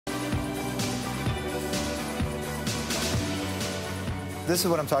this is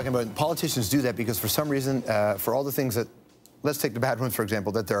what I'm talking about. Politicians do that because for some reason, for all the things that, let's take the bad ones, for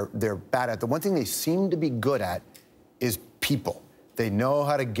example, that they're bad at, the one thing they seem to be good at is people. They know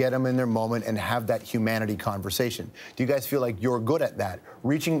how to get them in their moment and have that humanity conversation. Do you guys feel like you're good at that?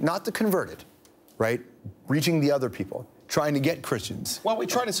 Reaching, not the converted, right? Reaching the other people. Trying to get Christians. Well, we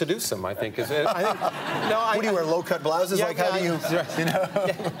try to seduce them, I think. What do you wear, low-cut blouses? Yeah, like, how do you know?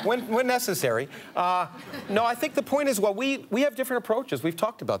 Yeah, when necessary. No, I think the point is, well, we have different approaches. We've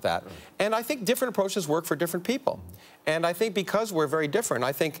talked about that. And I think different approaches work for different people. And I think because we're very different,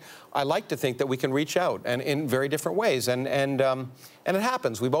 I like to think that we can reach out and in very different ways. And it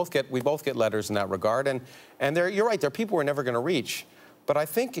happens. We both get letters in that regard. And you're right, there are people we're never going to reach. But I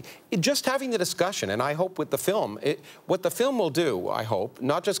think just having the discussion, and I hope with the film, what the film will do, I hope,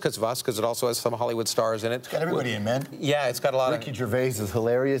 not just because of us, because it also has some Hollywood stars in it. It's got everybody in, man. Yeah, it's got a lot Ricky Gervais is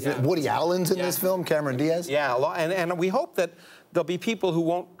hilarious. Yeah. Woody Allen's in this film, Cameron Diaz. Yeah, a lot, and we hope that there'll be people who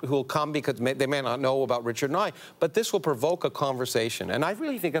will come because they may not know about Richard and I, but this will provoke a conversation. And I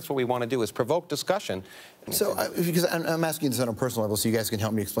really think that's what we want to do, is provoke discussion. So, because I'm asking this on a personal level so you guys can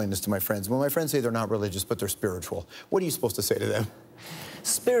help me explain this to my friends. When my friends say they're not religious, but they're spiritual, what are you supposed to say to them?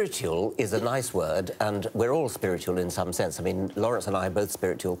 Spiritual is a nice word, and we're all spiritual in some sense. I mean, Lawrence and I are both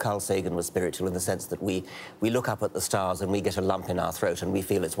spiritual. Carl Sagan was spiritual in the sense that we look up at the stars and we get a lump in our throat and we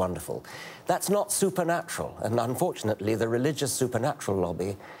feel it's wonderful. That's not supernatural, and unfortunately the religious supernatural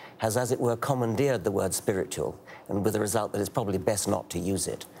lobby has, as it were, commandeered the word spiritual, and with the result that it's probably best not to use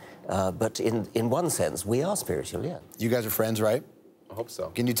it. But in one sense, we are spiritual, yeah. You guys are friends, right? I hope so.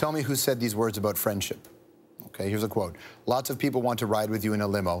 Can you tell me who said these words about friendship? Okay, here's a quote. Lots of people want to ride with you in a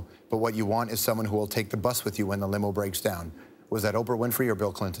limo, but what you want is someone who will take the bus with you when the limo breaks down. Was that Oprah Winfrey or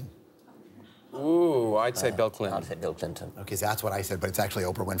Bill Clinton? Ooh, I'd say Bill Clinton. I'd say Bill Clinton. Okay, so that's what I said, but it's actually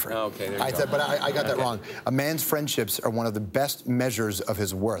Oprah Winfrey. Oh, okay, there you go. But I got that wrong. A man's friendships are one of the best measures of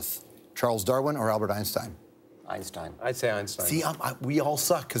his worth. Charles Darwin or Albert Einstein? Einstein. I'd say Einstein. See, we all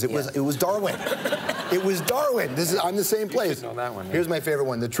suck because it was Darwin. It was Darwin. I'm the same place. You should know that one. Here's my favorite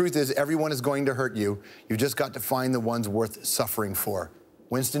one. The truth is, everyone is going to hurt you. You've just got to find the ones worth suffering for.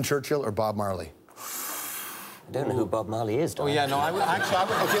 Winston Churchill or Bob Marley? I don't know who Bob Marley is, Oh, yeah, no, I would...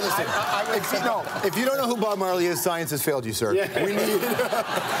 Okay, listen. If you don't know who Bob Marley is, science has failed you, sir. Yeah. We need...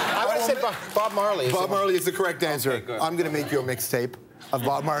 I would have said Bob Marley. Bob Marley is the correct answer. Okay, good. I'm going to make you a mixtape of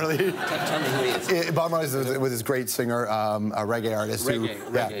Bob Marley. Tell me who he is. Bob Marley is with his great singer, a reggae artist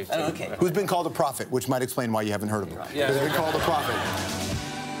reggae, who's been called a prophet, which might explain why you haven't heard of him. Yeah. He's been called a prophet.